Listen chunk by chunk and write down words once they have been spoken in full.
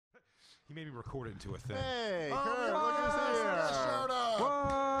He made me record it into a thing. Hey, Kurt, look at this here. Shut up.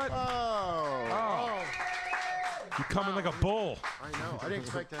 What? Oh. You come in like a bull. I know. I didn't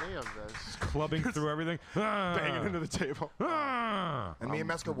expect any of this. Clubbing through everything. Banging into the table. And me and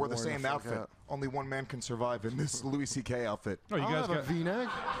Metzger wore the same outfit. Only one man can survive in this Louis C.K. outfit. Oh, you guys have a got V-neck?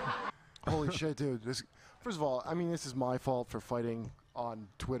 Holy shit, dude. First of all, I mean, this is my fault for fighting on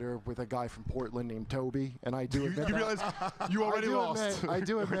Twitter with a guy from Portland named Toby, and I do admit You realize you already lost. I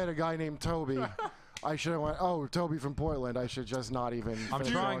do admit a guy named Toby. I should have went, oh, Toby from Portland. I should just not even. I'm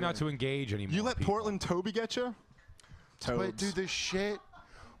trying not to engage anymore. You let people. Portland Toby get you? But dude, the shit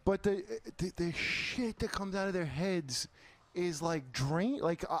that comes out of their heads is like drain.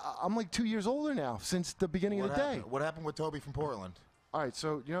 Like I'm like 2 years older now since the beginning of the day. What happened with Toby from Portland? All right,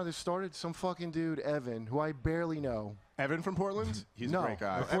 so you know this started some fucking dude Evan, who I barely know. Evan from Portland? He's a great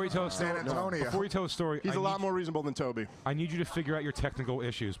guy. Before you tell a story, San Antonio. before you tell a story, He's a lot more reasonable than Toby. I need you to figure out your technical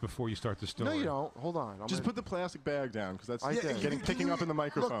issues before you start the story. No, you don't. Hold on. Just put the plastic bag down, because that's did. picking up in the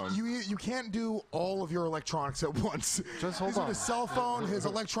microphone. Look, you can't do all of your electronics at once. Just hold on. His cell phone, his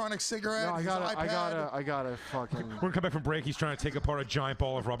electronic cigarette, No, his iPad. I gotta fucking. We're gonna come back from break. He's trying to take apart a giant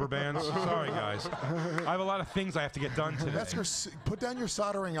ball of rubber bands. Sorry, guys. I have a lot of things I have to get done today. Metzger, put down your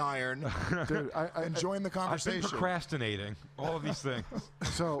soldering iron, Dude, and join the I've been conversation. procrastinating. All of these things.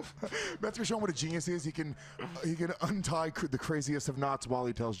 So, Metzger showing what a genius he is. He can untie the craziest of knots while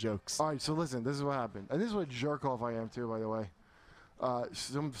he tells jokes. all right. So listen, this is what happened, and this is what jerk off I am too, by the way.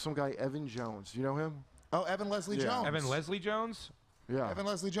 Some guy Evan Jones. You know him? Oh, Evan Leslie Jones. Evan Leslie Jones? Yeah. Evan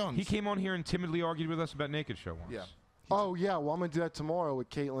Leslie Jones. He came on here and timidly argued with us about Naked Show once. Yeah. Oh yeah. Well, I'm gonna do that tomorrow with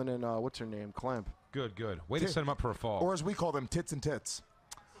Caitlin and what's her name, Clemp. Good, good. Way to set him up for a fall. Or as we call them, tits and tits.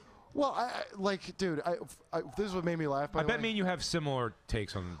 Well, dude, this is what made me laugh. I bet me and you have similar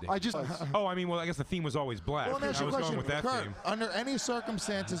takes on the. I just. Oh, I mean, well, I guess the theme was always black. Well, that's I your was question. going with that Kurt, theme. under any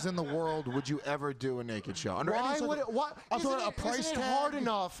circumstances in the world, would you ever do a naked show? Under Why any would it? What? Isn't it hard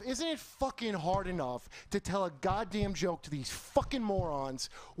enough? Isn't it fucking hard enough to tell a goddamn joke to these fucking morons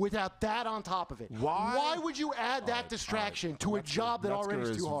without that on top of it? Why? Why would you add that distraction to a job that already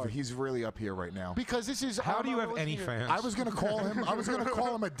is too hard? He's really up here right now. Because this is. How do you have any fans? I was gonna call him. I was gonna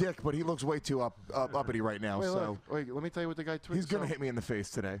call him a dick, but he looks way too uppity right now. Wait, let me tell you what the guy tweeted. He's gonna hit me in the face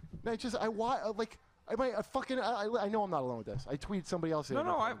today. No, I know I'm not alone with this. I tweeted somebody else.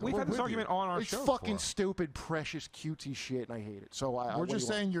 No, we've had this argument on our show. It's fucking stupid, precious, cutesy shit, and I hate it. So we're just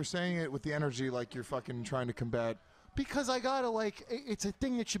saying you're saying it with the energy like you're fucking trying to combat. Because I gotta it's a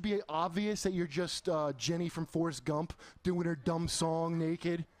thing that should be obvious that you're just Jenny from Forrest Gump doing her dumb song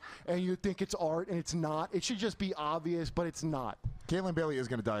naked, and you think it's art, and it's not. It should just be obvious, but it's not. Caitlin Bailey is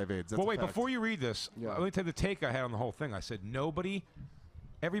going to die of AIDS. That's well, wait, a fact. before you read this, let me tell you the take I had on the whole thing. I said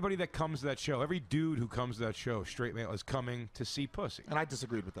everybody that comes to that show, every dude who comes to that show, straight male, is coming to see pussy. And I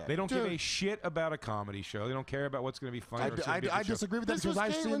disagreed with that. They don't give a shit about a comedy show. They don't care about what's going to be funny. I disagree with that because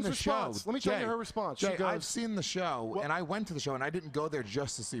I've seen the show. Let me tell you her response. Jay, I've seen the show, and I went to the show, and I didn't go there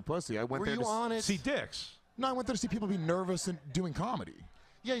just to see pussy. I went there to see dicks. No, I went there to see people be nervous and doing comedy.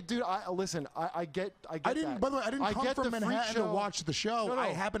 Yeah, dude. Listen. I get. I didn't. That. By the way, I didn't come from Manhattan to watch the show. No. I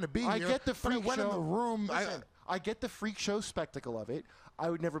happened to be here. I get the freak show. I went in the room. Listen, I get the freak show spectacle of it.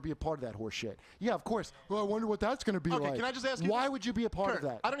 I would never be a part of that horse shit. Yeah, of course. Well, I wonder what that's going to be like. Can I just ask you? Why would you be a part of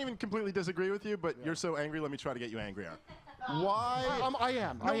that? I don't even completely disagree with you, but you're so angry. Let me try to get you angrier. Why? I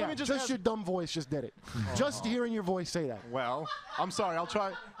am. No, let me just your dumb voice just did it. Just hearing your voice say that. Well, I'm sorry. I'll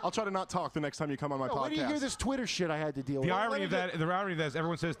try to not talk the next time you come on my podcast. Where do you hear this Twitter shit I had to deal with? The irony of that is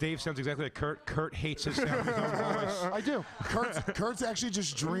everyone says Dave sounds exactly like Kurt. Kurt hates his sound of his own voice. I do. Kurt's actually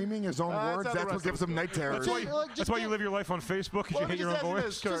just dreaming his own words. That's what gives him night terrors. That's why you live your life on Facebook, because you hate your own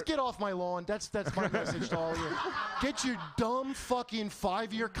voice. Just get off my lawn. That's my message to all of you. Get your dumb fucking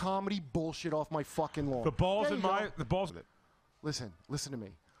 5-year comedy bullshit off my fucking lawn. The balls. Listen to me.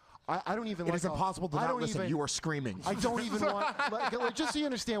 I don't even. It is impossible to not listen. You are screaming. I don't even want. Just so you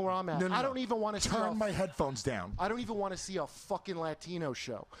understand where I'm at. No. I don't even want to turn my headphones down. I don't even want to see a fucking Latino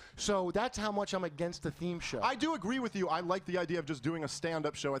show. So that's how much I'm against the theme show. I do agree with you. I like the idea of just doing a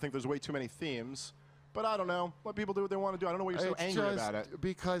stand-up show. I think there's way too many themes. But I don't know. Let people do what they want to do. I don't know why you're so angry about it.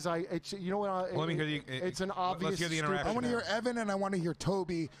 Because you know what? Let me hear it's an obvious. Let's hear the interaction. I want to hear Evan and I want to hear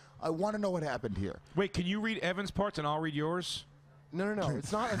Toby. I want to know what happened here. Wait, can you read Evan's parts and I'll read yours? No.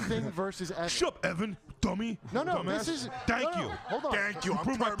 It's not a thing versus Evan. Shut up, Evan, dummy. No, dumbass. this is. Thank no, you. Hold on. Thank you. You I'm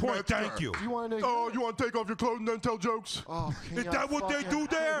proved my Kurt point. Metzger. Thank you. You want to know? Oh, you want to take off your clothes and then tell jokes? Oh, Is that what they do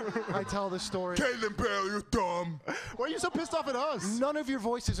there? I tell this story. Caitlin Bale, you're dumb. Why are you so pissed off at us? None of your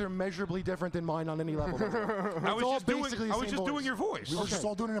voices are measurably different than mine on any level. I was all just doing. basically the I was same just doing voice. your voice. We were just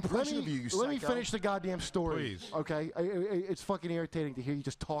all doing an impression of you, Let me psycho. finish the goddamn story. Please. Okay? It's fucking irritating to hear you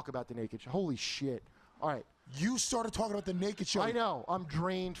just talk about the naked show. Holy shit. All right. You started talking about the naked show. I know. I'm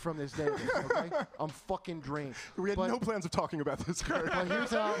drained from this day. Okay? I'm fucking drained. We had But- no plans of talking about this, Kurt. But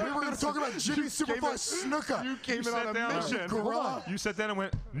here's how. We were going to talk about Jimmy Superfly Snooker. You came in sat on a down. mission. Hold on. You sat down and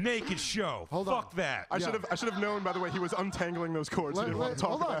went naked show. Hold on. Fuck that. I should have known, by the way, he was untangling those cords. He didn't want to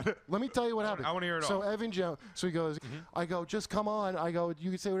talk hold on. about it. Let me tell you what happened. I wanna hear it So all. Evan Jones, so he goes, I go, just come on. I go, you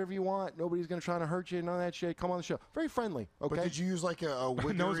can say whatever you want. Nobody's gonna try to hurt you. None of that shit. Come on the show. Very friendly. Okay. But did you use like a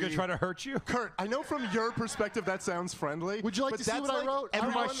wiggery? No one's gonna try to hurt you. Kurt, I know from your perspective that sounds friendly. Would you like but to see that's what I like wrote? For my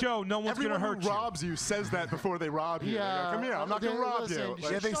everyone- show, no one's gonna everyone hurt who you. robs you says that before they rob you. Yeah. They go, come here, I'm not going to rob listen, you.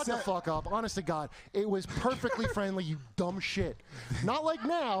 Yeah, they shut the said- fuck up. Honest to God, it was perfectly friendly. You dumb shit. Not like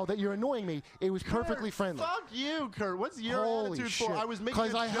now that you're annoying me. It was perfectly friendly. Fuck you, Kurt. What's your Holy attitude shit. for? I was making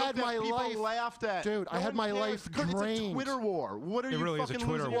 'Cause a I joke had that my people life- laughed at. Dude, I No had one my cares. life Kurt, it's a drained. Twitter war. What are It you really is a fucking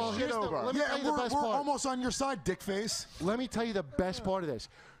Twitter losing war. your shit Here's the- over? let me tell Yeah, you the best we're part. almost on your side, dickface. Let me tell you the best part of this.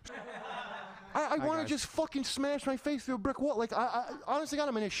 I want to just fucking smash my face through a brick wall. Like, I honestly, God,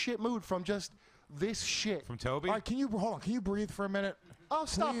 I'm in a shit mood from just this shit. From Toby. All right, hold on? Can you breathe for a minute? Oh,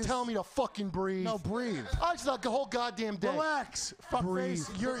 stop Please. telling me to fucking breathe. No, breathe. Oh, it's not the whole goddamn day. Relax, Breathe.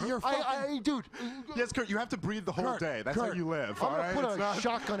 fuckface. You're fucking. Dude. Yes, Kurt, you have to breathe the whole Kurt, day. That's how Kurt, you live, I'm all gonna right? put It's a not-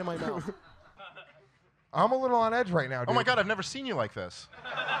 shotgun in my mouth. I'm a little on edge right now, dude. Oh my God, I've never seen you like this.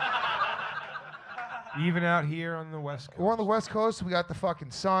 Even out here on the West Coast. We're on the West Coast. We got the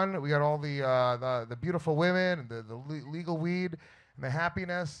fucking sun. We got all the beautiful women, and the legal weed, and the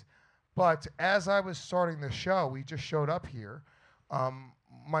happiness. But as I was starting the show, we just showed up here.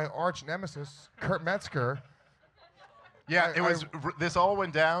 My arch nemesis, Kurt Metzger. Yeah, this all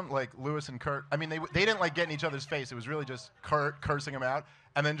went down like Lewis and Kurt. I mean, they didn't like get in each other's face. It was really just Kurt cursing him out,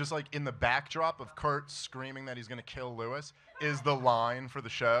 and then just like in the backdrop of Kurt screaming that he's gonna kill Lewis is the line for the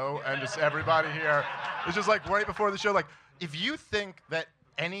show, and just everybody here is just like right before the show. Like, if you think that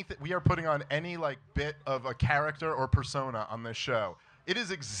anything we are putting on any like bit of a character or persona on this show, it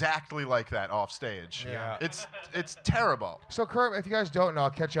is exactly like that off stage. Yeah. It's terrible. So Kurt, if you guys don't know, I'll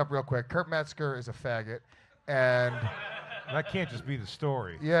catch you up real quick. Kurt Metzger is a faggot, and That can't just be the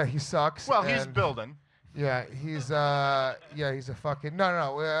story. yeah, he sucks. Well, he's and- building. Yeah, he's a fucking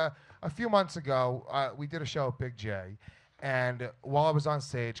no. A few months ago, we did a show at Big J, and while I was on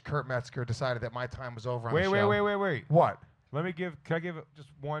stage, Kurt Metzger decided that my time was over on the show. Wait. What? Can I give just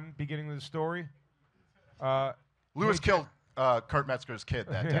one beginning of the story? Lewis killed Kurt Metzger's kid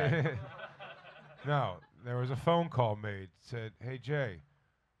that day. No, there was a phone call made. Said, "Hey Jay,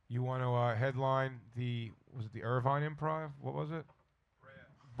 you want to headline was it the Irvine Improv? What was it?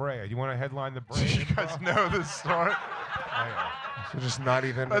 Brea. You want to headline the Brea You guys Improv?" know this story? So just not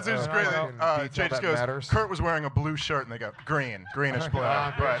even. That's just great. fucking Jay detail just that goes, matters. Kurt was wearing a blue shirt, and they go, greenish blue.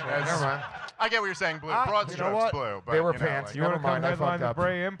 Ah, But never as- mind. I get what you're saying, blue. Broad you know strokes, what? blue. But, They were you know, pants. like- You want to Never come mind, I headline the fucked up.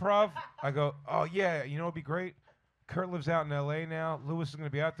 Brea Improv? I go, oh yeah, you know what'd be great? Kurt lives out in L.A. now. Lewis is going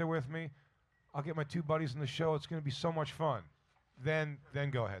to be out there with me. I'll get my two buddies in the show. It's going to be so much fun. Then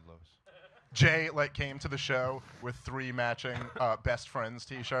go ahead, Lewis. Jay came to the show with 3 matching best friends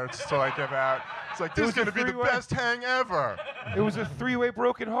T-shirts to give out. It's like, this is was a going to be the three-way. best hang ever. It was a 3-way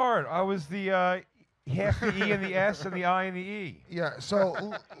broken heart. I was the half the E and the S and the I and the E. Yeah.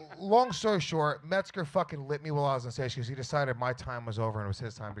 So, long story short, Metzger fucking lit me while I was on stage because he decided my time was over and it was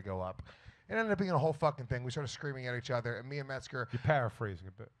his time to go up. It ended up being a whole fucking thing. We started screaming at each other, and me and Metzger. You're paraphrasing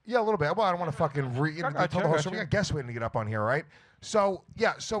a bit. Yeah, a little bit. Well, I don't want to fucking tell gotcha, the whole gotcha. story. We got guests waiting to get up on here, right? So,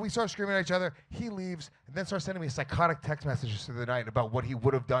 yeah, so we start screaming at each other. He leaves, and then starts sending me psychotic text messages through the night about what he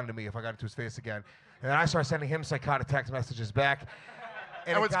would have done to me if I got into his face again. And then I start sending him psychotic text messages back.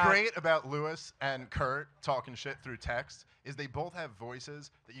 And it what's got- great about Lewis and Kurt talking shit through text is they both have voices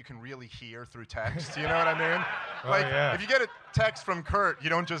that you can really hear through text. You know what I mean? Like, yeah. if you get a text from Kurt, you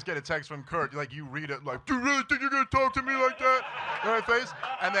don't just get a text from Kurt. You read it like, do you really think you're going to talk to me like that? In my face?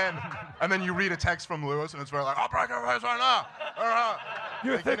 And then you read a text from Lewis, and it's very like, I'll break your face right now.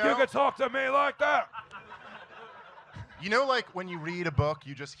 You Like, think you know? you could talk to me like that? You know, like when you read a book,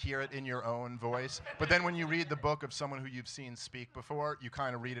 you just hear it in your own voice. But then when you read the book of someone who you've seen speak before, you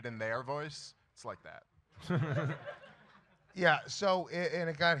kind of read it in their voice. It's like that. Yeah, so, and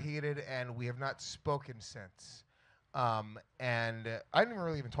it got heated, and we have not spoken since. And I didn't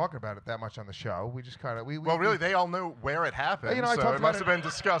really even talk about it that much on the show. We just kind of Well, really, they all knew where it happened, You know, I so talked it about must have been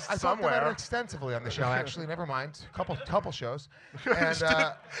discussed I talked somewhere. about it extensively on the show, actually. Never mind. Couple shows. You And,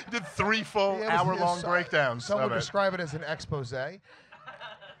 did 3 full yeah, it was- hour-long breakdowns Some of would it. describe it as an expose. And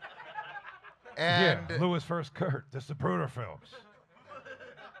Yeah, Louis first Kurt, the Zapruder films.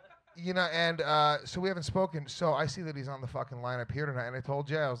 You know, and so we haven't spoken. So I see that he's on the fucking lineup here tonight, and I told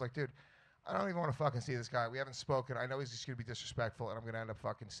Jay, I was like, dude, I don't even want to fucking see this guy. We haven't spoken. I know he's just gonna be disrespectful, and I'm gonna end up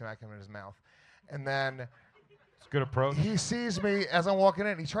fucking smacking him in his mouth. And then It's a good approach. he sees me as I'm walking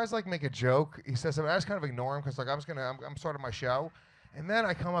in. He tries to like make a joke. He says something. I just kind of ignore him because like I'm starting my show, and then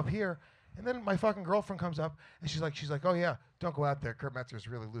I come up here. And then my fucking girlfriend comes up, and she's like, oh yeah, don't go out there. Kurt Metzger's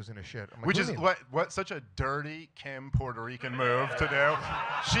really losing his shit. I'm like, Which what is do you mean? what such a dirty Kim Puerto Rican move to do.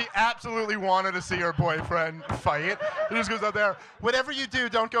 She absolutely wanted to see her boyfriend fight. He just goes out there. Whatever you do,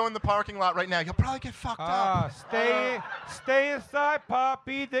 don't go in the parking lot right now. You'll probably get fucked up. Stay inside,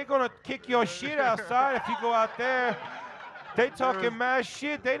 Poppy. They're gonna kick your shit outside if you go out there. They talking mad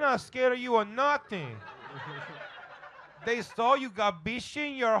shit. They not scared of you or nothing. They saw you got bitch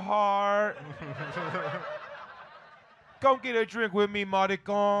in your heart. Come get a drink with me,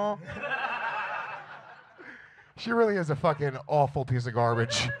 Maricon. She really is a fucking awful piece of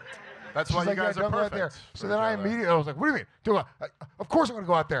garbage. That's She's why you like, guys yeah, are don't go out perfect. there. for So then each I other. immediately, I was like, what do you mean? Of course I'm going to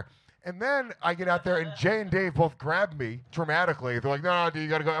go out there. And then I get out there, and Jay and Dave both grab me dramatically. They're like, no, dude, you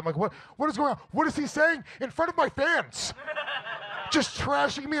got to go. I'm like, what is going on? What is he saying in front of my fans? Just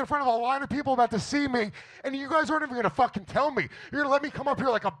trashing me in front of a line of people about to see me, and you guys aren't even going to fucking tell me. You're going to let me come up here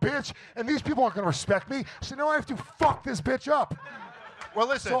like a bitch, and these people aren't going to respect me, so now I have to fuck this bitch up. Well,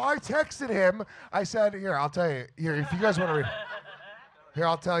 listen. So I texted him. I said, here, I'll tell you. Here, if you guys want to read Here,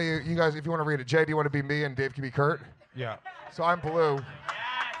 I'll tell you, you guys, if you want to read it. Jay, do you want to be me and Dave can be Kurt? Yeah. So I'm blue.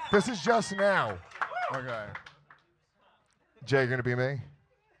 This is just now. Okay. Jay, you're going to be me? Okay,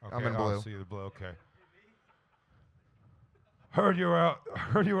 I'm in I'll blue. see the blue. Okay. Heard you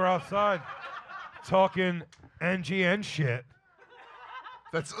were outside talking NGN shit.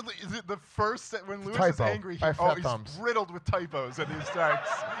 That's the first when Louis Typo. is angry. I have fat He's thumbs. riddled with typos in his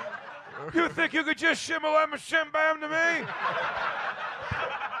texts. You think you could just shimmalama shim bam to me?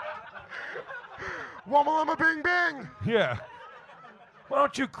 Wummalama bing bing. Yeah. Why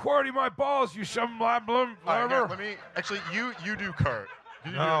don't you QWERTY my balls, you shim blam blum All right, here, blubber? let me. Actually, you do Kurt.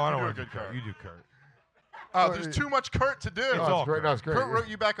 You No, do, I you don't do want a to good do Kurt. Kurt. You do Kurt. Oh, there's too much Kurt to do. It's No, all it's great. Kurt. No, it's great. Kurt wrote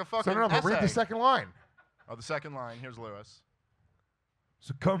you back a fucking So no, but read the essay. second line. Oh, the second line. Here's Lewis.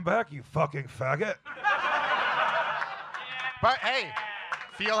 So come back, you fucking faggot. But hey,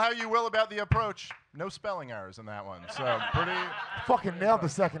 feel how you will about the approach. No spelling errors in that one. So pretty. Fucking nailed the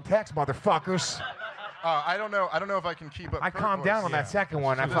second text, motherfuckers. I don't know. I don't know if I can keep up. I Kurt calmed down voice. on that second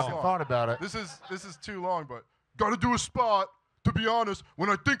one. I This fucking long. thought about it. This is too long, but gotta do a spot. To be honest, when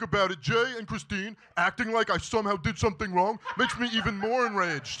I think about it, Jay and Christine acting like I somehow did something wrong makes me even more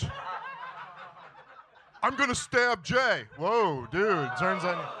enraged. I'm gonna stab Jay. Whoa, dude. Turns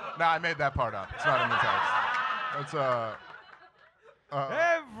on. Nah, I made that part up. It's not in the text. That's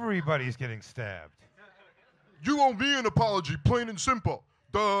Everybody's getting stabbed. You owe me an apology, plain and simple.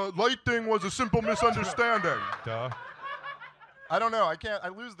 The light thing was a simple misunderstanding. Duh. I don't know. I can't. I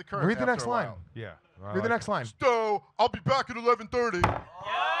lose the curve. Read the after next a line. while. Yeah. Read the next line. So I'll be back at 11:30.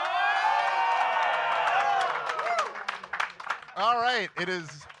 All right. It is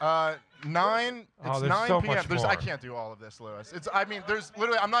 9. It's there's 9 so p.m. much I more. can't do all of this, Lewis. I mean, there's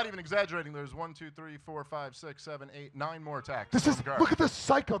literally. I'm not even exaggerating. There's 1, 2, 3, 4, 5, 6, 7, 8, 9 more attacks. This is. Look at this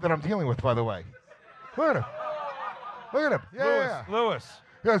psycho that I'm dealing with, by the way. Look at him. Look at him. Yeah, Lewis, yeah. Lewis,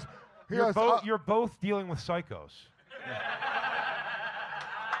 He goes. He goes. you're both dealing with psychos.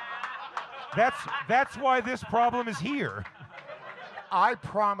 That's why this problem is here. I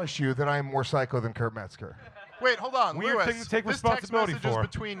promise you that I am more psycho than Kurt Metzger. Wait, hold on, Weird Lewis. thing to take this responsibility text message for. is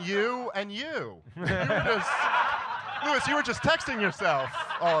between you and you. Lewis, you were just texting yourself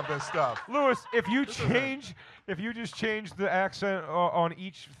all of this stuff. Lewis, if you just change the accent on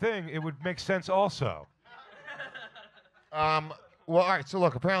each thing, it would make sense also. Well, all right. So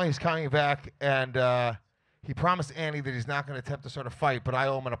look, apparently he's coming back, and he promised Annie that he's not going to attempt to start a fight, but I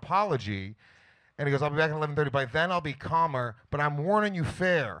owe him an apology. And he goes, "I'll be back at 11:30. By then, I'll be calmer. But I'm warning you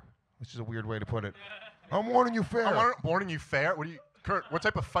fair," which is a weird way to put it. I'm warning you fair. I'm warning you fair. What do you, Kurt? What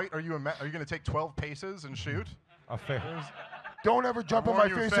type of fight are you? Are you going to take 12 paces and shoot? A fair. Don't ever jump in my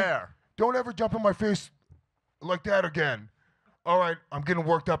warning you face. fair. Don't ever jump in my face like that again. All right, I'm getting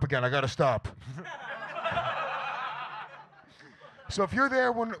worked up again. I got to stop. So if you're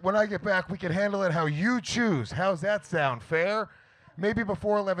there when I get back, we can handle it how you choose. How's that sound? Fair? Maybe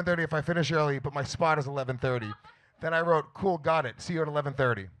before 11:30 if I finish early, but my spot is 11:30. Then I wrote, cool, got it. See you at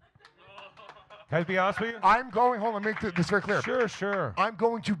 11:30. Can I be honest with you? I'm going, hold on, make this very clear. Sure, sure. I'm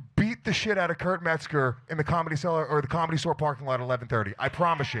going to beat the shit out of Kurt Metzger in the Comedy Cellar or the Comedy Store parking lot at 11:30. I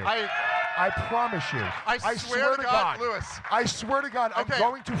promise you. I promise you. I swear to God, Lewis. I swear to God, I'm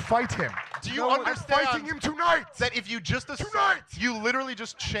going to fight him. Do you understand? I'm fighting him tonight. That if you just you literally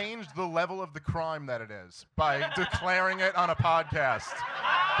just changed the level of the crime that it is by declaring it on a podcast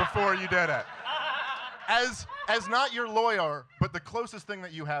before you did it. As not your lawyer, but the closest thing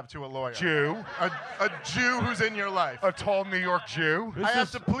that you have to a lawyer. Jew. A Jew who's in your life. A tall New York Jew. I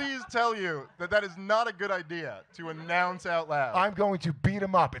have to please tell you that that is not a good idea to announce out loud. I'm going to beat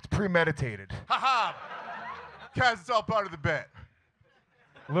him up. It's premeditated. Ha-ha! Guys, it's all part of the bit.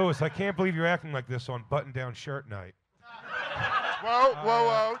 Lewis, I can't believe you're acting like this on button-down shirt night.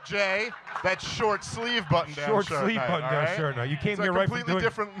 Whoa, Jay. That's short sleeve button-down short shirt sleeve night, button-down right? shirt night. You came It's here a right from completely doing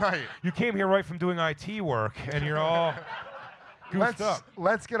different night. You came here right from doing IT work, and you're all goofed up.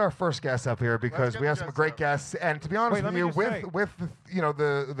 Let's get our first guest up here because we have some great guests. And to be honest with you, with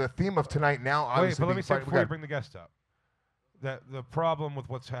the theme of tonight now, obviously. Wait, but let me say before you bring the guest up, that the problem with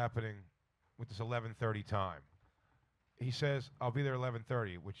what's happening with this 11:30 time. He says, I'll be there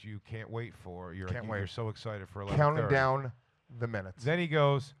 11:30, which you can't wait for. You're so excited for 11:30. Counting down the minutes. Then he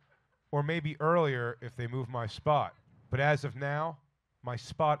goes, or maybe earlier if they move my spot. But as of now, my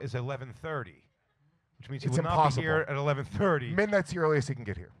spot is 11:30, which means he will not be here at 11:30. Midnight's the earliest he can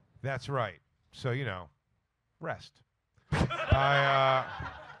get here. That's right. So, rest.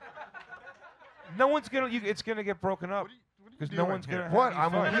 No one's going to, it's going to get broken up. Because no one's going to What?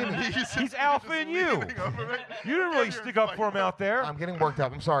 He's alphaing you. You didn't really stick up for him out there. I'm getting worked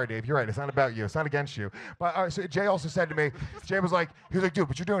up. I'm sorry, Dave. You're right. It's not about you. It's not against you. But so Jay also said to me, he was like, dude,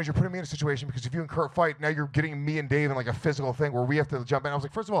 what you're doing is you're putting me in a situation because if you and Kurt fight, now you're getting me and Dave in like a physical thing where we have to jump in. I was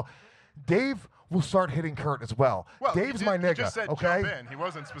like, first of all, Dave will start hitting Kurt as well. Dave's my nigga, he just said okay? Jump in. He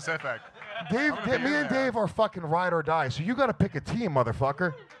wasn't specific. Me and Dave are fucking ride or die, so you got to pick a team,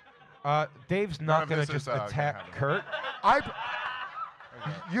 motherfucker. Dave's not going to just attack Kurt.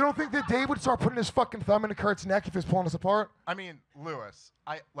 You don't think that Dave would start putting his fucking thumb into Kurt's neck if he's pulling us apart? I mean, Lewis,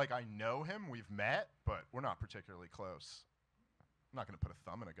 I know him. We've met, but we're not particularly close. I'm not going to put a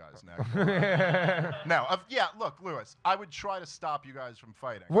thumb in a guy's neck. No, look, Lewis, I would try to stop you guys from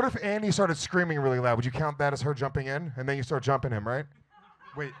fighting. What if Annie started screaming really loud? Would you count that as her jumping in? And then you start jumping him, right?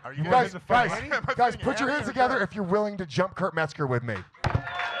 Wait, are you guys, put your hands together if you're willing to jump Kurt Metzger with me.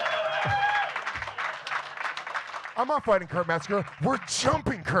 I'm not fighting Kurt Metzger. We're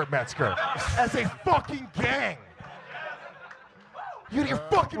jumping Kurt Metzger as a fucking gang. You need your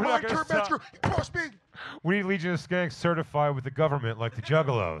fucking mind, Kurt Metzger. You cross me. We need Legion of Skanks certified with the government like the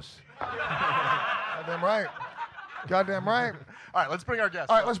Juggalos. Goddamn right. Goddamn right. All right, let's bring our guest.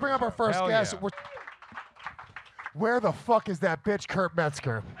 All right, let's bring up our first guest. Yeah. Where the fuck is that bitch, Kurt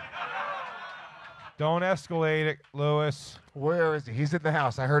Metzger? Don't escalate it, Lewis. Where is he? He's in the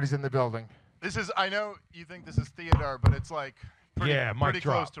house. I heard he's in the building. I know you think this is theater, but it's like pretty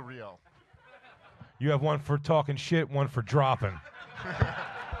close to real. You have one for talking shit, one for dropping.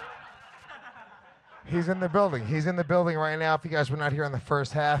 He's in the building. He's in the building right now. If you guys were not here in the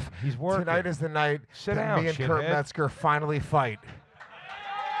first half, he's working. Tonight is the night that me and Kurt Metzger finally fight.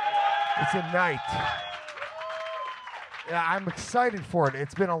 It's a night. Yeah, I'm excited for it.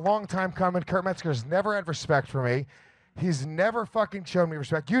 It's been a long time coming. Kurt Metzger's never had respect for me. He's never fucking shown me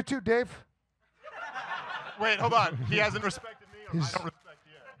respect. You too, Dave? Wait, hold on. He hasn't respected me, or I don't respect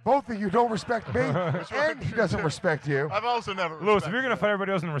you. Both of you don't respect me, and he doesn't respect you. I've also never Lewis, if you're going to fight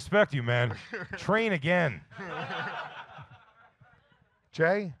everybody who doesn't respect you, man, train again.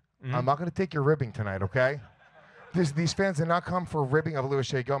 Jay, I'm not going to take your ribbing tonight, okay? These fans did not come for ribbing of Louis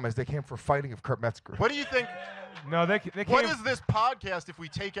J. Gomez. They came for fighting of Kurt Metzger. What do you think? No, they came. What is this podcast if we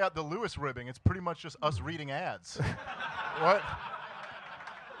take out the Lewis ribbing? It's pretty much just us reading ads. What?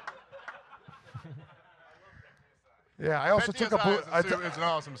 Yeah, I also took a blue. It's an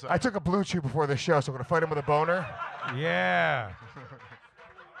awesome set. I took a blue chew before the show, so I'm gonna fight him with a boner. Yeah,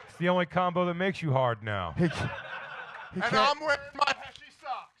 it's the only combo that makes you hard now. And I'm wearing my Heshy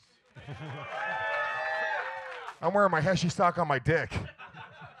socks. I'm wearing my Heshy sock on my dick.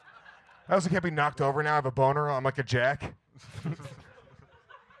 I also can't be knocked over now. I have a boner. I'm like a jack. I'm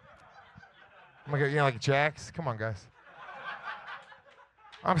like like jacks. Come on, guys.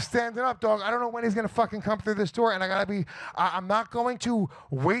 I'm standing up, dog. I don't know when he's going to fucking come through this door, and I got to be, I'm not going to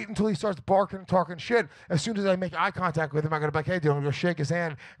wait until he starts barking and talking shit. As soon as I make eye contact with him, I'm going to be like, hey, dude, I'm going to go shake his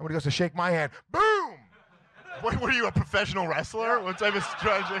hand, and when he goes to shake my hand, boom! What are you, a professional wrestler? What type of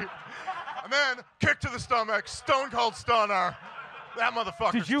strategy? And then, kick to the stomach, stone cold stunner. That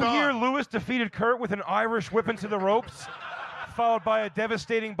motherfucker's Did you hear Lewis defeated Kurt with an Irish whip into the ropes, followed by a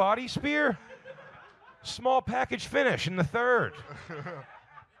devastating body spear? Small package finish in the third.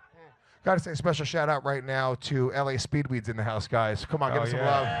 Got to say a special shout out right now to LA Speedweeds in the house, guys. Come on, give us some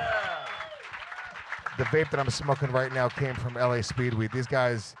love. The vape that I'm smoking right now came from LA Speedweed. These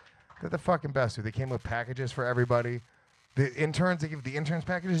guys, they're the fucking best, dude. They came with packages for everybody. The interns, they give the interns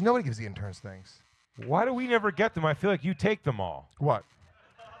packages. Nobody gives the interns things. Why do we never get them? I feel like you take them all. What?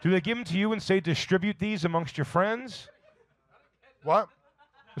 Do they give them to you and say distribute these amongst your friends? What?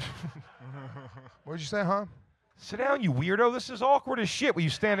 What'd you say, huh? Sit down, you weirdo. This is awkward as shit with you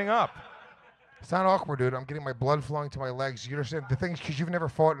standing up. It's not awkward, dude. I'm getting my blood flowing to my legs. You understand? The thing is, because you've never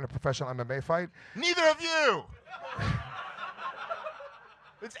fought in a professional MMA fight. Neither of you.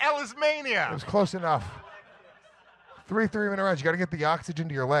 It's Ellis Mania. It was close enough. 3 3-minute rounds. You got to get the oxygen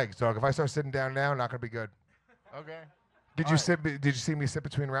to your legs, dog. If I start sitting down now, not going to be good. Okay. Did you sit? Did you see me sit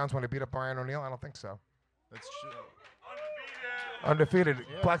between rounds when I beat up Brian O'Neill? I don't think so. That's true. Undefeated.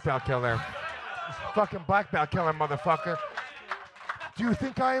 Yes. Black belt killer. Fucking black belt killer, motherfucker. Do you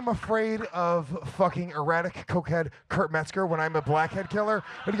think I am afraid of fucking erratic cokehead Kurt Metzger when I'm a blackhead killer?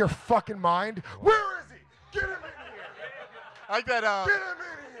 Out of your fucking mind? Where is he? Get him in here. I like that. Get him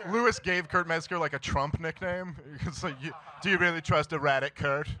in here. Lewis gave Kurt Metzger like a Trump nickname. It's like, do you really trust erratic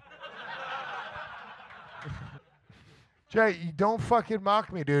Kurt? Jay, you don't fucking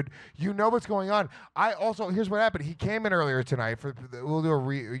mock me, dude. You know what's going on. I also, here's what happened. He came in earlier tonight. We'll do a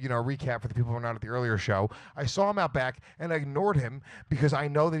recap for the people who are not at the earlier show. I saw him out back, and I ignored him because I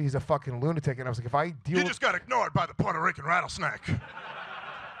know that he's a fucking lunatic. And I was like, if I deal You just got ignored by the Puerto Rican rattlesnake.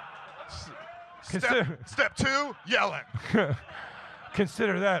 Step 2, yelling.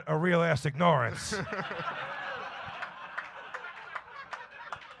 Consider that a real ass ignorance.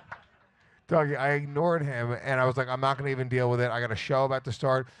 Doug, I ignored him, and I was like, I'm not going to even deal with it. I got a show about to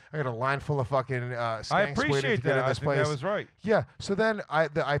start. I got a line full of fucking skanks I waiting to appreciate get that. in this I think place. that was right. Yeah, so then I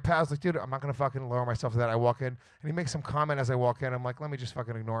passed, like, dude, I'm not going to fucking lower myself to that. I walk in, and he makes some comment as I walk in. I'm like, let me just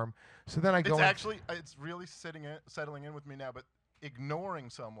fucking ignore him. So then I go It's really settling in with me now, but ignoring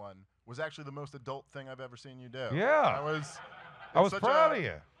someone was actually the most adult thing I've ever seen you do. Yeah. I was proud of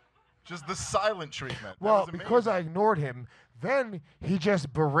you. Just the silent treatment. Well, because I ignored him, then he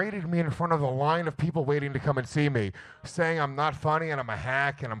just berated me in front of the line of people waiting to come and see me, saying I'm not funny and I'm a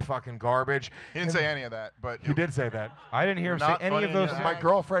hack and I'm fucking garbage. He didn't say any of that, but he did say that. I didn't hear him say any of those. My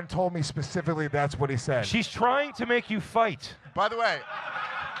girlfriend told me specifically that's what he said. She's trying to make you fight. By the way,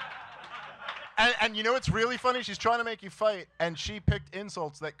 and you know what's really funny? She's trying to make you fight, and she picked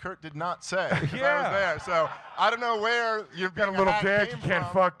insults that Kurt did not say. Yeah. I was there, so I don't know where you've got a little dick. You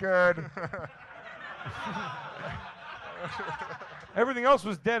can't fuck good. Everything else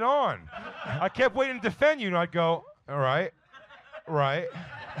was dead on. I kept waiting to defend you, and I'd go, all right, right.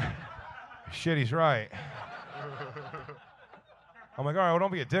 Shit, he's right. I'm like, all right, well,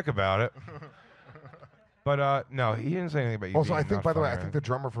 don't be a dick about it. But no, he didn't say anything about you. Also, I being think, not by the way, I funny, think the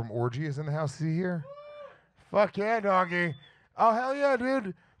drummer from Orgy is in the house. Is he here? Fuck yeah, doggy. Oh, hell yeah,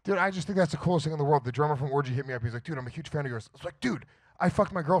 dude. Dude, I just think that's the coolest thing in the world. The drummer from Orgy hit me up. He's like, dude, I'm a huge fan of yours. I was like, dude, I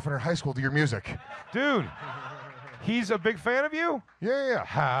fucked my girlfriend in high school to your music. Dude, he's a big fan of you? Yeah.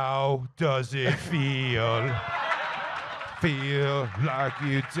 How does it feel? Feel like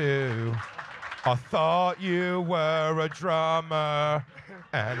you do. I thought you were a drummer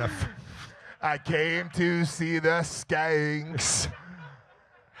and I came to see the skanks.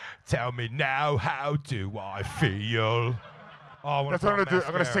 Tell me now, how do I feel? Oh, that's what I'm gonna do.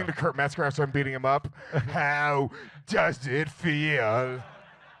 I'm gonna sing to Kurt Metzger after I'm beating him up. How does it feel?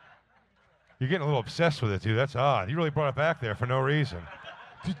 You're getting a little obsessed with it, dude. That's odd. You really brought it back there for no reason.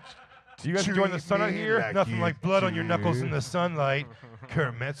 You guys enjoying the sun out here? Like Nothing like blood on your knuckles in the sunlight.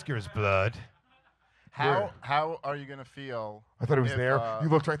 Kurt Metzger's blood. How are you gonna feel? I thought he was there. You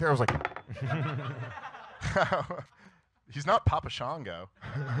looked right there. I was like, he's not Papa Shango.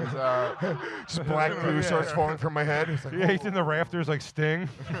 He's, just black glue starts falling from my head. It's like, yeah, he's in the rafters like Sting.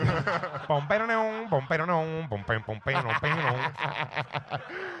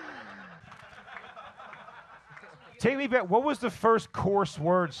 Take me back. What was the first coarse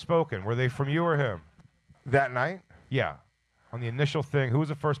words spoken? Were they from you or him? That night? Yeah. On the initial thing, who was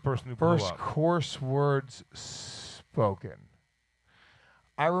the first person who blew up? First coarse words spoken.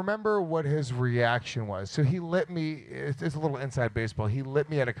 I remember what his reaction was. So he lit me. It's a little inside baseball. He lit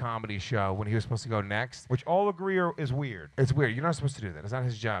me at a comedy show when he was supposed to go next. Which all agree is weird. It's weird. You're not supposed to do that. It's not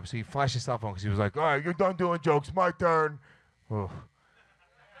his job. So he flashed his cell phone because he was like, all right, you're done doing jokes. My turn. Oh.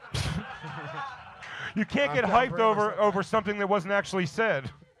 You can't get hyped over something that wasn't actually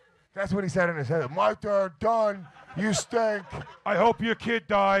said. That's what he said in his head. My turn, done. You stink. I hope your kid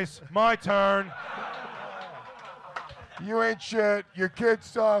dies. My turn. You ain't shit. Your kid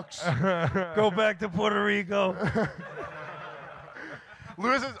sucks. Go back to Puerto Rico.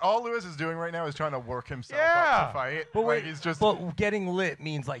 All Lewis is doing right now is trying to work himself up to fight. But like, he's just. But getting lit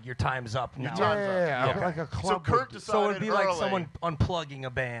means like your time's up now. Yeah, like a club. So Kurt decided So it'd be like early- someone unplugging a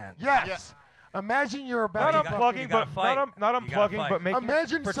band. Yes. Yeah. Imagine you're about Not to unplugging, gotta but fight. not You gotta unplugging, fight. but making.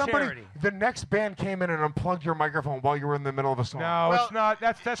 Imagine for somebody, charity. the next band came in and unplugged your microphone while you were in the middle of a song. No, Well, it's not.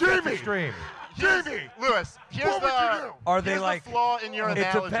 That's Jamie! extreme. Jamie! Lewis, here's What would you do? Are they here's like? the flaw in your It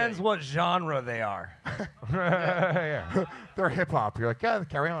analogy. depends what genre they are. Yeah. They're hip hop. You're like, yeah,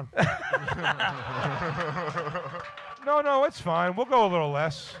 carry on. No, it's fine. We'll go a little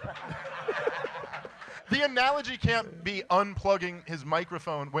less. The analogy can't be unplugging his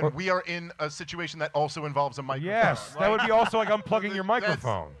microphone when we are in a situation that also involves a microphone. Yes, that would be also like unplugging your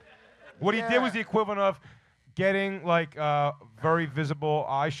microphone. What he did was the equivalent of getting like a very visible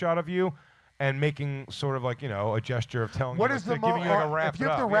eye shot of you and making sort of like, a gesture of telling What you, is the giving you like a wrap if you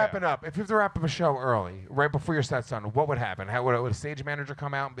have to up, wrap yeah. it up, if you have to wrap up a show early, right before your set's done, what would happen? How would a stage manager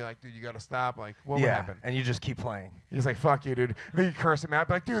come out and be like, dude, you got to stop? Like, what would happen? and you just keep playing. He's like, fuck you, dude. Then you curse him out,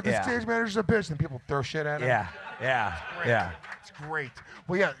 be like, dude, this Yeah. stage manager's a bitch. And people throw shit at him. Yeah. It's great.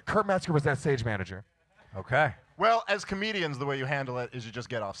 Well, yeah, Kurt Metzger was that stage manager. Okay. Well, as comedians, the way you handle it is you just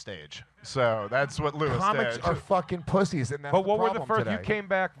get off stage. So that's what Lewis Comics did. are fucking pussies, and that's But the what were problem the first? today. You came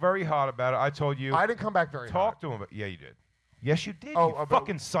back very hot about it. I told you. I didn't come back very talk hot. to him. But yeah, you did. Yes, you did. Oh, you about-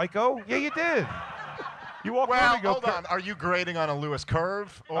 fucking psycho. Yeah, you did. You walked Well, over and go. hold on. Are you grading on a Lewis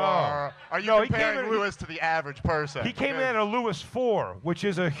curve, or Oh. are you No, he came comparing in- Lewis to the average person? He came in at a Lewis 4, which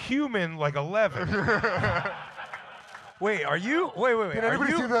is a human like 11. Wait, are you? Wait. Did Are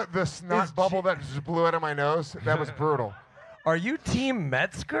anybody you? see the snot bubble that just blew out of my nose? That was brutal. Are you Team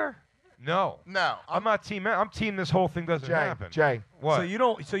Metzger? No. No, I'm not team. I'm team. This whole thing doesn't happen. Jay, What? So you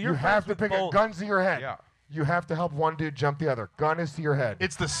don't. So you're you have to friends with pick a both. guns to your head. Yeah. You have to help one dude jump the other. Gun is to your head.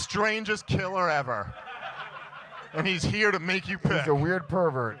 It's the strangest killer ever, and he's here to make you pick. He's a weird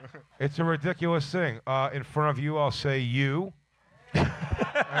pervert. It's a ridiculous thing. In front of you, I'll say you. And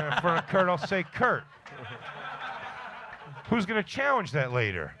in front of Kurt, I'll say Kurt. Who's going to challenge that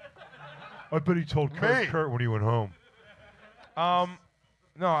later? I bet he told Kurt, Me. Kurt when he went home.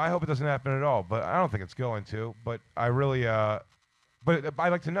 No, I hope it doesn't happen at all, but I don't think it's going to. But I really, but I'd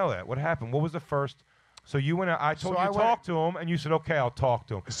like to know that. What happened? What was the first? So you went out, I told So you I to went- talk to him, and you said, okay, I'll talk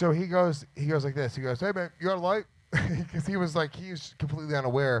to him. So he goes like this. He goes, hey man, you got a light? Because he was completely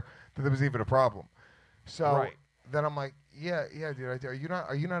unaware that there was even a problem. So Right. then I'm like, yeah, dude. Are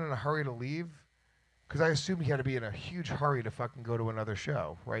you not in a hurry to leave? Because I assumed he had to be in a huge hurry to fucking go to another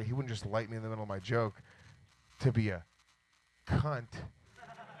show, right? He wouldn't just light me in the middle of my joke to be a cunt,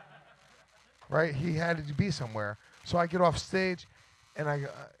 right? He had to be somewhere. So I get off stage, and I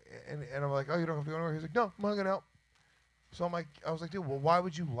and I'm like, oh, you don't have to go anywhere. He's like, no, I'm hanging out. So I was like, dude, well, why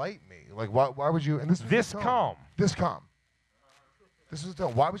would you light me? Like, why would you? And this was This the tone. calm. This calm. This was the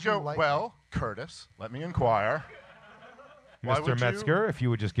tone. Why would you Joe, light well, Curtis, let me inquire. Why Mr. would you- Metzger, if you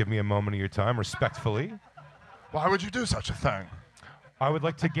would just give me a moment of your time, respectfully. Why would you do such a thing? I would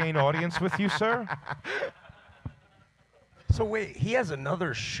like to gain audience with you, sir. So wait, he has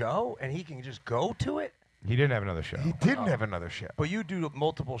another show and he can just go to it? He didn't have another show. He didn't have another show. But you do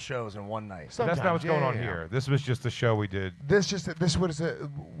multiple shows in one night. That's not what's Sometimes, going on yeah. here. This was just the show we did.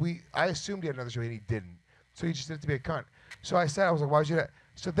 I assumed he had another show and he didn't. So he just did it to be a cunt. So I was like, why would you do that?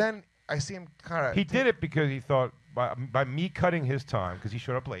 So then I see him kind of. He did it because he thought by me cutting his time, because he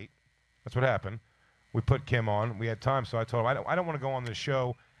showed up late. That's what happened. We put Kim on. We had time, so I told him, I don't want to go on the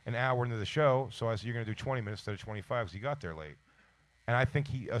show an hour into the show. So I said, you're going to do 20 minutes instead of 25 because he got there late. And I think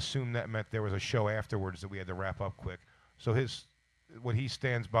he assumed that meant there was a show afterwards that we had to wrap up quick. So what he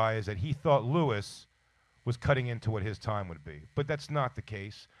stands by is that he thought Lewis was cutting into what his time would be. But that's not the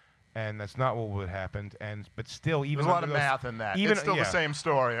case. And that's not what would happen. But still, even There's a lot under of those- math in that. even- It's still yeah. the same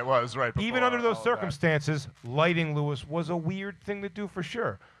story it was right before. Even under those all of that. circumstances, lighting Lewis was a weird thing to do for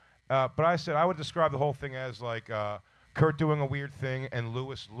sure. But I said I would describe the whole thing as like Kurt doing a weird thing and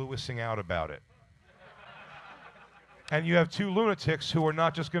Lewising out about it. And you have two lunatics who are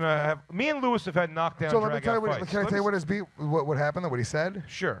not just going to have... Me and Lewis have had knockdown, So let me drag tell you out what. fights. Can I tell you what his beat? What happened? What he said?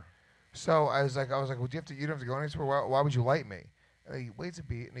 Sure. So I was like, well, do you don't have to go anywhere. Why would you light me? And he waits a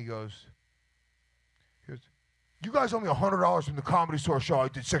beat and he goes, you guys owe me $100 from the Comedy Store show I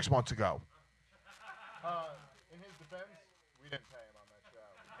did 6 months ago. In his defense, we didn't pay him on that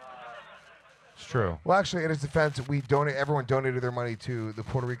show. It's true. Well, actually, in his defense, everyone donated their money to the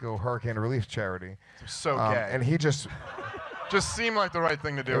Puerto Rico Hurricane Relief Charity. So gay. And he just Just seemed like the right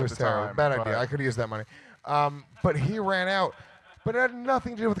thing to do it at was the terrible. time. Bad but- idea. I could have used that money. But he ran out. But it had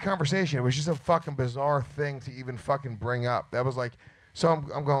nothing to do with the conversation. It was just a fucking bizarre thing to even fucking bring up. That was like, so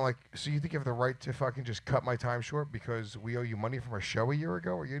I'm going like, so you think you have the right to fucking just cut my time short because we owe you money from a show a year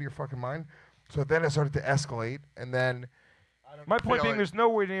ago? Are you out of your fucking mind? So then it started to escalate, and then... My point being, there's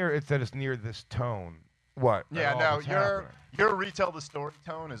nowhere near it that it's near this tone. What? Yeah, no, your retell the story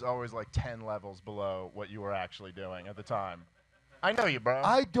tone is always like 10 levels below what you were actually doing at the time. I know you, bro.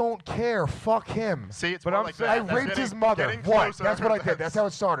 I don't care. Fuck him. See, it's but more I'm like saying that. I raped his mother. What? That's what I did. That's how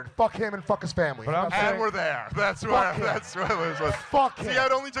it started. Fuck him and fuck his family. But I'm saying, And we're there. That's what it was. Fuck him. See,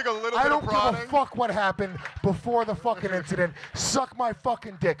 it only took a little I bit don't of give a prodding. fuck what happened before the fucking incident. Suck my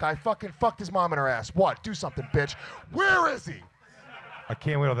fucking dick. I fucking fucked his mom in her ass. What? Do something, bitch. Where is he? I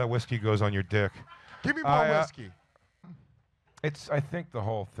can't wait till that whiskey goes on your dick. Give me more whiskey. I think the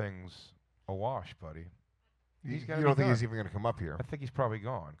whole thing's a wash, buddy. You don't think he's even going to come up here? I think he's probably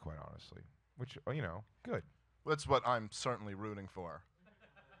gone, quite honestly. Which, good. That's what I'm certainly rooting for.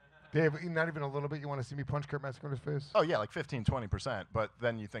 Dave, not even a little bit. You want to see me punch Kurt Metzger in his face? Oh, yeah, like 15, 20%. But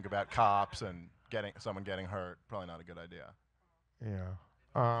then you think about cops and someone getting hurt. Probably not a good idea.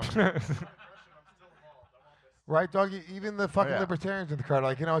 Yeah. Right, doggy? Even the fucking libertarians in the crowd are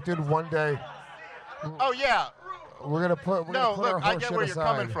like, you know what, dude, one day... Oh, yeah. We're going to put our horse I get where shit you're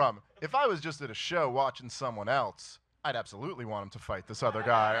aside. coming from. If I was just at a show watching someone else, I'd absolutely want him to fight this other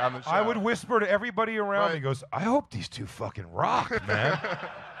guy on the show. I would whisper to everybody around me, goes, I hope these two fucking rock, man.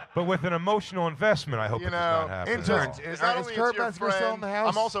 But with an emotional investment, I hope it does not happen. Interns, is Kurt Metzger still in the house?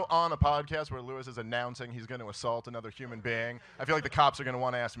 I'm also on a podcast where Lewis is announcing he's going to assault another human being. I feel like the cops are going to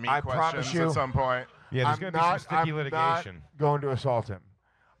want to ask me questions at some point. Yeah, there's going to be some sticky litigation. I'm not going to assault him.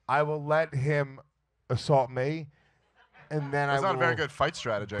 I will let him assault me, and then That's I will not a very good fight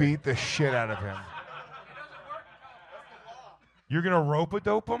strategy. beat the shit out of him. You're going to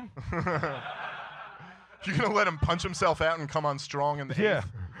rope-a-dope him? You're going to let him punch himself out and come on strong in the eighth?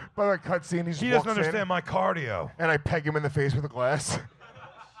 By the way, cutscene, he doesn't understand my cardio. And I peg him in the face with a glass.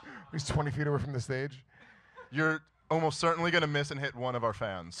 He's 20 feet away from the stage. You're almost certainly going to miss and hit one of our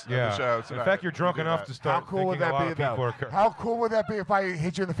fans Yeah. at the show tonight. In fact, you're drunk enough to start How cool would that be, though? How cool would that be if I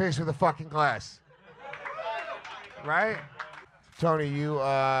hit you in the face with a fucking glass? Right? Tony,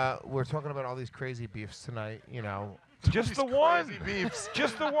 we're talking about all these crazy beefs tonight, you know. Just the one. Beefs.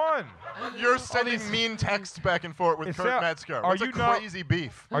 Just the one. You're sending mean texts back and forth with Kurt Metzger. What's a crazy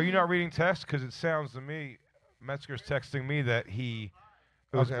beef? Are you not reading text? Because it sounds to me, Metzger's texting me that he...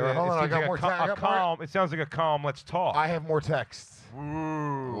 Okay, hold on, I got more text. It sounds like a calm, let's talk. I have more texts.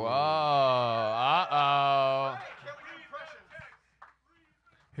 Ooh. Whoa. Uh-oh.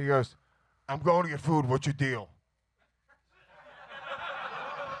 He goes, I'm going to get food. What's your deal?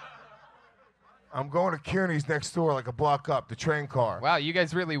 I'm going to Kearney's next door, like a block up, the train car. Wow, you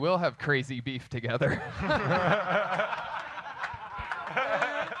guys really will have crazy beef together.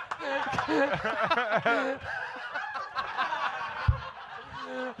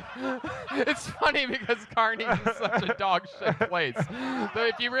 It's funny because Kearney is such a dog shit place. So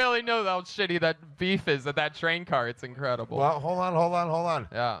if you really know how shitty that beef is at that train car, it's incredible. Well, hold on.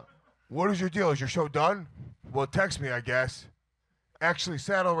 Yeah. What is your deal? Is your show done? Well, text me, I guess. Actually,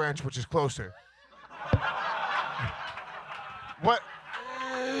 Saddle Ranch, which is closer. What?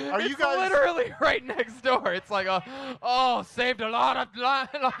 Are you guys literally right next door? It's like saved a lot of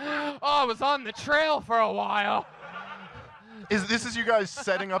I was on the trail for a while. Is you guys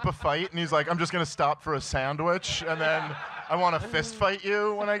setting up a fight and he's like, I'm just gonna stop for a sandwich and then I want to fist fight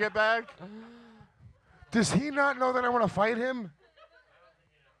you when I get back? Does he not know that I want to fight him?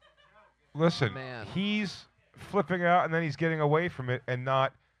 Listen, Man. he's flipping out and then he's getting away from it and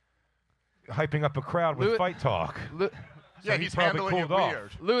not hyping up a crowd with fight talk. Yeah, he's handling it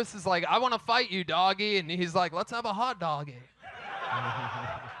weird. Lewis is like, I want to fight you, doggy. And he's like, let's have a hot doggy.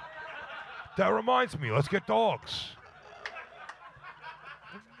 That reminds me, let's get dogs.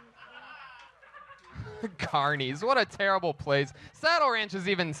 Carnies, what a terrible place. Saddle Ranch is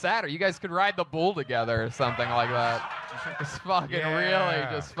even sadder. You guys could ride the bull together or something like that. Just fucking really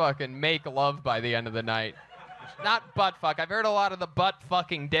just fucking make love by the end of the night. Not butt fuck. I've heard a lot of the butt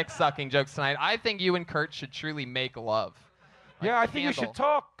fucking dick sucking jokes tonight. I think you and Kurt should truly make love. Yeah, I think you should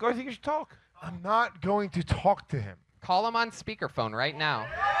talk. I think you should talk. I'm not going to talk to him. Call him on speakerphone right now.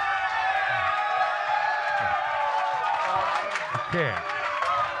 Okay.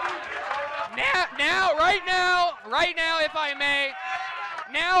 Right now, if I may,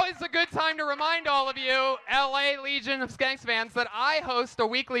 now is a good time to remind all of you, LA Legion of Skanks fans, that I host a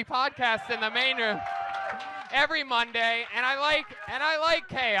weekly podcast in the main room every Monday, and I like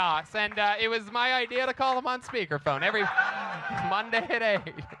chaos, and it was my idea to call him on speakerphone every Monday at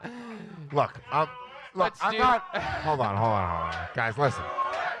 8. Look, Look, I'm do- not. Hold on. Guys, listen.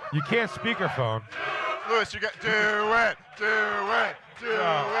 You can't speakerphone. Lewis, you got do it.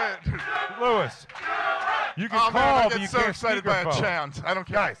 Lewis, you can Oh call, man, I but get you so can't excited by a speakerphone. chant. I don't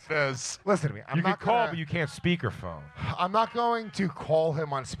care Guys, what it is. Listen to me. I'm You can not call, gonna- but you can't speakerphone. I'm not going to call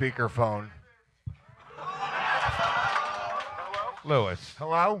him on speakerphone. Lewis,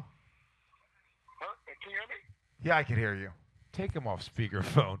 Hello? Can you hear me? Yeah, I can hear you. take him off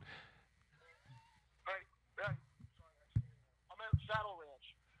speakerphone. I'm at Saddle Ranch.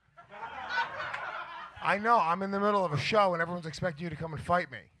 I know. I'm in the middle of a show, and everyone's expecting you to come and fight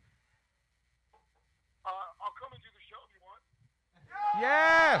me. I'll come and do the show if you want.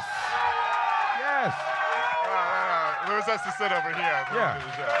 Yes. Yes. Lewis has to sit over here. Yeah.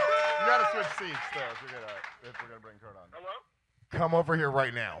 You gotta switch seats though if we're gonna bring Kurt on. Hello? Come over here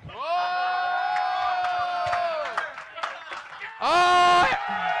right now. Oh!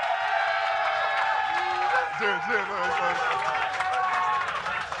 Dude, Lewis.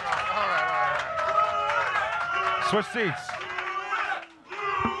 All right. Switch seats.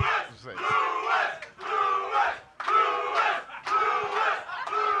 Switch seats.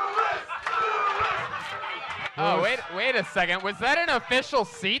 Oh, wait a second. Was that an official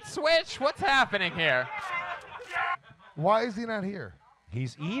seat switch? What's happening here? Why is he not here?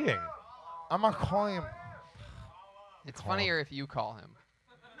 He's eating. I'm not calling him. It's funnier if you call him.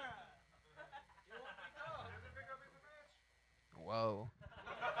 Whoa.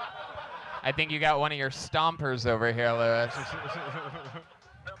 I think you got one of your stompers over here, Lewis.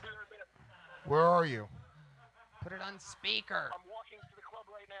 Where are you? Put it on speaker. I'm walking to the club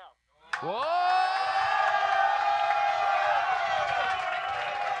right now.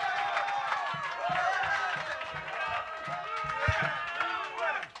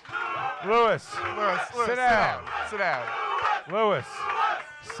 Lewis, Lewis, sit down. Sit down. Lewis,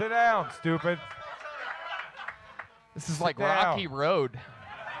 sit down, stupid. This is Sit like down. Rocky Road.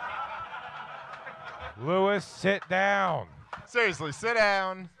 Lewis, sit down. Seriously, sit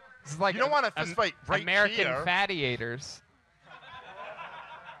down. This is like You don't want a fist fight right American here. Fattiators.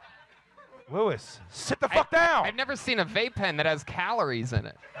 Lewis, sit the fuck down. I've never seen a vape pen that has calories in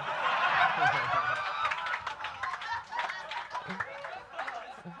it.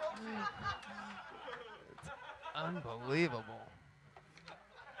 It's unbelievable.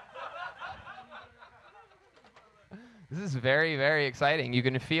 This is very, very exciting. You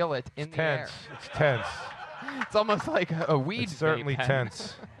can feel it in It's the air. tense. It's tense. It's almost like a weed It's certainly vape pen.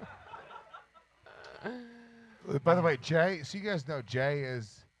 tense. By the way, Jay, so you guys know Jay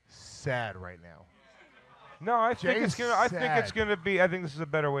is sad right now. No, I think Jay's it's gonna. I think it's sad. gonna be. I think this is a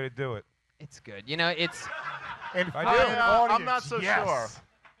better way to do it. It's good. You know, it's In I front do. of an I'm audience, not so yes. sure.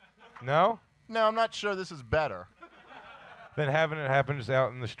 No, No, I'm not sure this is better. then having it happen just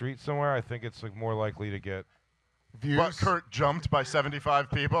out in the street somewhere, I think it's like more likely to get. Views. But Kurt jumped by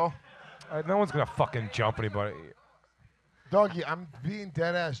 75 people. No one's gonna fucking jump anybody. Doggy, I'm being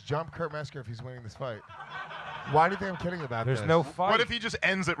dead ass. Jump Kurt Metzger if he's winning this fight. Why do you think I'm kidding about There's this? no fight. What if he just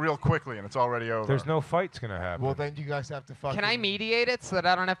ends it real quickly and it's already over? There's no fight's gonna happen. Well, then you guys have to fucking. Can I mediate it so that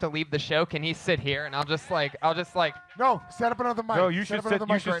I don't have to leave the show? Can he sit here and I'll just like No, set up another mic. no, you Set should up sit. another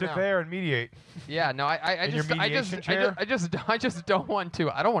You mic should right sit now. there and mediate. yeah, no, I In your just mediation chair? I just don't want to.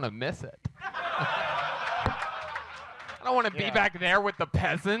 I don't want to miss it. I don't want to be back there with the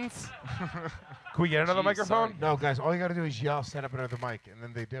peasants. Can we get another Jeez, microphone? sorry. No, guys, all you got to do is yell, set up another mic, and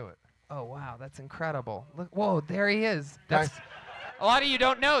then they do it. Oh wow, that's incredible. Look, whoa, there he is. That's Guys, a lot of you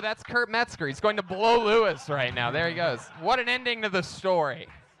don't know. That's Kurt Metzger. He's going to blow Lewis right now. There he goes. What an ending to the story.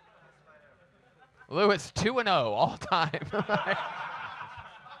 Lewis 2-0 all time.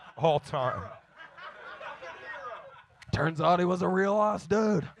 All time. Turns out he was a real ass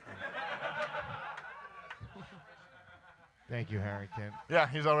dude. thank you, Harrington. Yeah,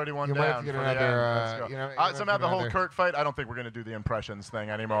 he's already one You down. might have to get for the another, end. Let's go. you know, you might have somehow to the get whole another- Kurt fight, I don't think we're going to do the impressions thing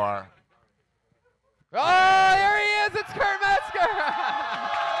anymore. Oh, there he is. It's Kurt Metzger.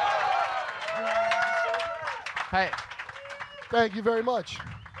 Hey, Thank you very much.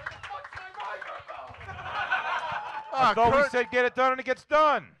 I thought we Kurt- said get it done and it gets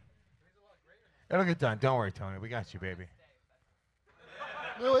done. It'll get done. Don't worry, Tony. We got you, baby.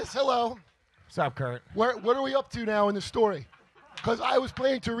 Lewis, hello. What's up, Kurt? What are we up to now in the story? Because I was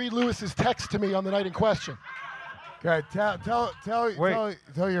planning to read Lewis's text to me on the night in question. Good. Tell Wait.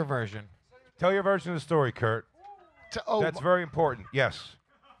 tell your version. Tell your version of the story, Kurt. That's very important. Yes.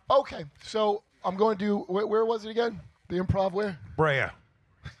 Okay, so I'm going to do, where was it again? The improv where? Brea.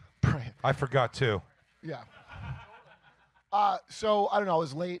 Brea. I forgot too. Yeah. So, I don't know, I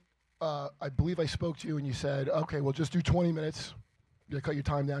was late. I believe I spoke to you and you said, okay, well, just do 20 minutes. You gotta cut your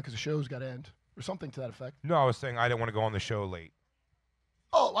time down because the show's got to end. or something to that effect. No, I was saying I didn't want to go on the show late.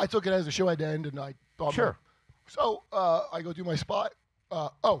 Oh, I took it as a show had to end, and I thought. Sure. So I go do my spot.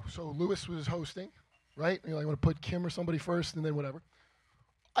 So Lewis was hosting, right? You know, I want to put Kim or somebody first, and then whatever.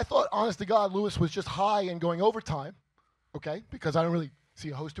 I thought, honest to God, Lewis was just high and going overtime, okay? Because I don't really see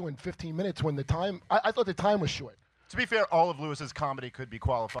a host doing 15 minutes when the time. I thought the time was short. To be fair, all of Lewis's comedy could be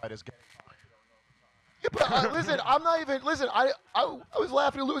qualified as gay. Yeah, but listen, I'm not even. Listen, I was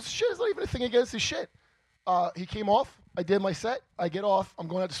laughing at Lewis' shit. It's not even a thing against his shit. He came off. I did my set. I get off. I'm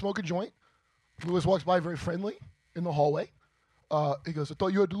going out to smoke a joint. Lewis walks by very friendly in the hallway. He goes, I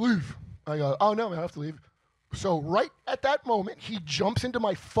thought you had to leave. I go, oh, no, man, I have to leave. So right at that moment, he jumps into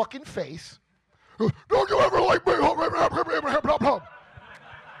my fucking face. Goes, don't you ever like me.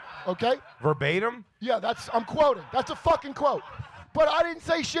 Okay? Verbatim? Yeah, I'm quoting. That's a fucking quote. But I didn't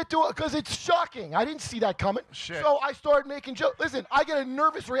say shit to it because it's shocking. I didn't see that coming. Shit. So I started making jokes. Listen, I get a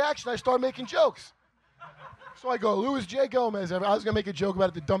nervous reaction. I start making jokes. So I go, Louis J. Gomez. I was going to make a joke about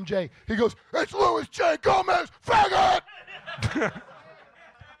it to Dumb J. He goes, it's Louis J. Gomez, faggot!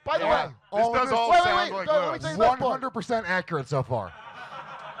 By the way, this does all sound like Lewis. 100% accurate so far.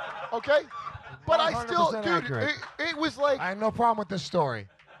 Okay? But I still, 100% dude, accurate. it was like, I have no problem with this story.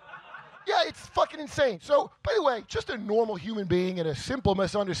 yeah, it's fucking insane. So, by the way, just a normal human being in a simple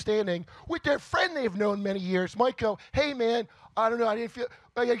misunderstanding with their friend they've known many years might go, hey, man, I don't know, I didn't feel,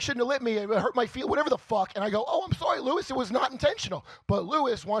 like, I shouldn't have lit me, it hurt my feel, whatever the fuck. And I go, oh, I'm sorry, Lewis, it was not intentional. But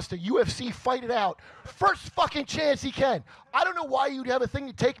Lewis wants to UFC fight it out. First fucking chance he can. I don't know why you'd have a thing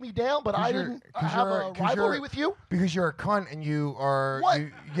to take me down, but I didn't have a rivalry with you. Because you're a cunt and you are, What?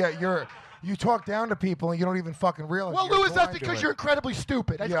 you talk down to people and you don't even fucking realize. Well, you're Lewis, that's blind to because it. you're incredibly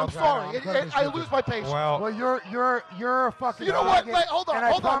stupid. Yeah, I'm okay, sorry. incredibly I stupid. lose my patience. Well, you're a fucking. You know what? faggot, Wait, hold on, and I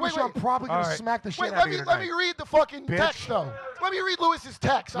hold on, promise wait, you, wait. I'm probably gonna All right. smack the shit Wait, out of you let me tonight. read the fucking Bitch. text, though. Let me read Lewis's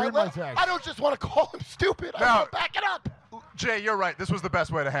text. Read my text. I don't just want to call him stupid. I No. want to back it up. Jay, you're right. This was the best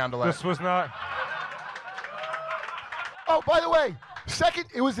way to handle it. This was not. Oh, by the way,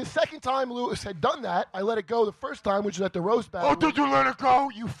 it was the second time Lewis had done that. I let it go the first time, which was at the roast battle. Oh, did you let it go?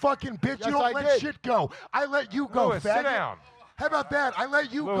 You fucking bitch. Yes, you don't I let did. shit go. I let you go, Lewis, faggot. sit down. How about that? I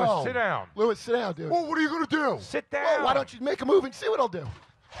let you Lewis, go. sit down. Lewis, sit down, dude. Well, what are you gonna do? Sit down. Well, why don't you make a move and see what I'll do?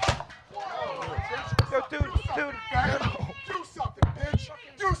 Yo, dude. Do something, bitch.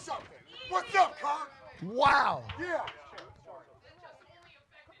 Do something. What's up, Kurt? Wow. Yeah.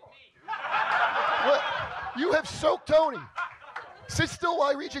 What? You have soaked Tony. Sit still while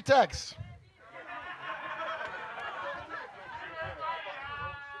I read your text.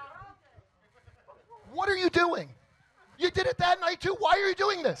 What are you doing? You did it that night too. Why are you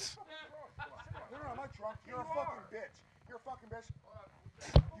doing this? No, I'm not drunk. You're a fucking bitch. You're a fucking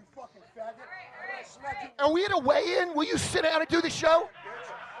bitch. You fucking faggot. Smack you. Are we at a weigh-in? Will you sit down and do the show?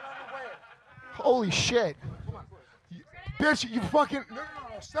 Holy shit. Bitch, you fucking. No.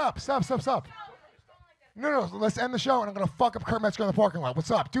 Stop. No, let's end the show and I'm gonna fuck up Kurt Metzger in the parking lot.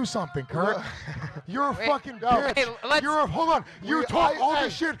 What's up? Do something, Kurt. You're a fucking bitch. Hey, let's- Hold on. You talk all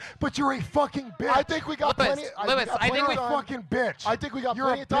this shit, but you're a fucking bitch. I think we got Lewis, plenty. Lewis, I think You're we- a fucking bitch. I think we got You're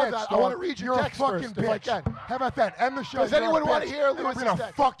plenty a of time. bitch, I want to dog. read your You're text a fucking first, bitch. if I can. How about that? End the show. Does You're anyone a wanna bitch. hear I'm Lewis's gonna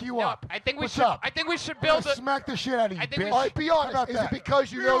text? fuck you No, up. I think we What's should. up? I think we should I'm build gonna a. smack the shit out of you, I think we bitch. All right, be How honest. about Is that? it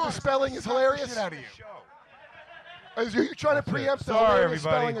because you Be know the honest. spelling is Smack the hilarious? shit out of you. Are you trying to preempt the Sorry, hilarious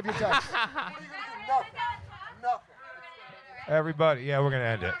everybody. spelling of your text? What are you gonna do? Nothing. Everybody, yeah, we're gonna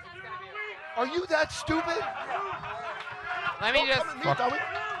end it. Are you that stupid? Let me just. Don't come at me,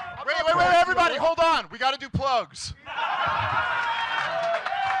 dummy. Wait, everybody, hold on. We got to do plugs.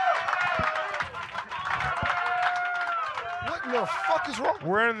 What in the fuck is wrong?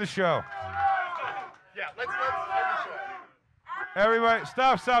 We're ending the show. Yeah, let's end the show. Everybody,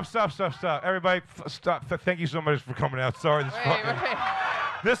 stop. Everybody, stop. Thank you so much for coming out. Sorry, Wait.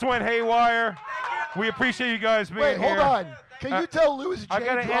 this went haywire. We appreciate you guys being Wait, here. hold on. Can you tell Louis J. I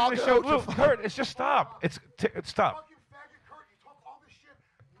gotta end the Drago show. to Look, fuck- Kurt, it's just stop. Stop.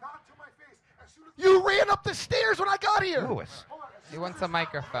 You ran up the stairs when I got here. Lewis. He wants a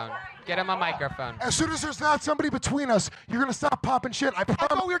microphone. Get him a microphone. As soon as there's not somebody between us, you're gonna stop popping shit. I I promise.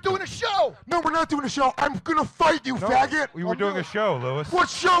 thought we were doing a show. No, we're not doing a show. I'm gonna fight you, No, faggot. we were doing a show, Lewis. What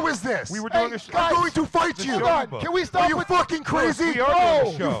show is this? We were Hey, doing a show. guys, I'm going to fight the you. Hold show on. book. Can we Are stop you with fucking crazy? we are doing a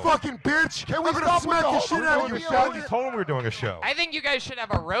No. show. You fucking bitch. Can we I'm gonna stop with smack the the whole shit out of movie? you, You faggot. told him we were doing a show. I think you guys should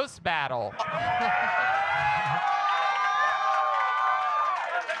have a roast battle.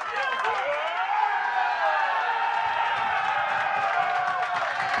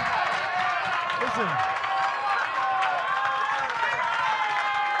 Listen.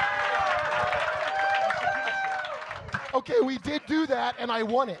 Okay, we did do that, and I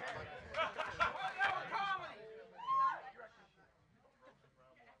won it.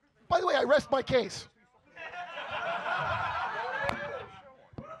 rest my case.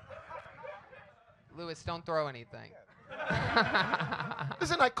 Lewis, don't throw anything.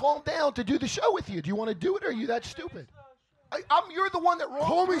 Listen, I calmed down to do the show with you. Do you want to do it, or are you that stupid? You're the one that wronged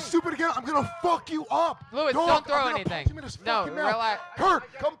Call me stupid again. I'm gonna fuck you up. Lewis, Dog, don't throw I'm gonna anything. punch him in his No, fucking mouth. relax.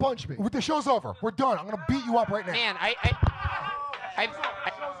 Kurt, come punch me. The show's over. We're done. I'm gonna beat you up right now. Man, I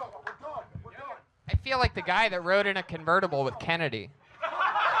feel like the guy that rode in a convertible with Kennedy.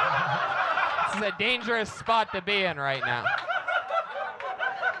 This is a dangerous spot to be in right now.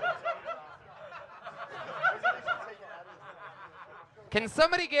 Can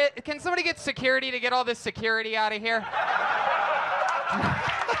somebody get security to get all this security out of here?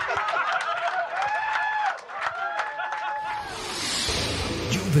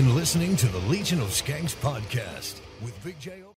 You've been listening to the Legion of Skanks podcast with Big J.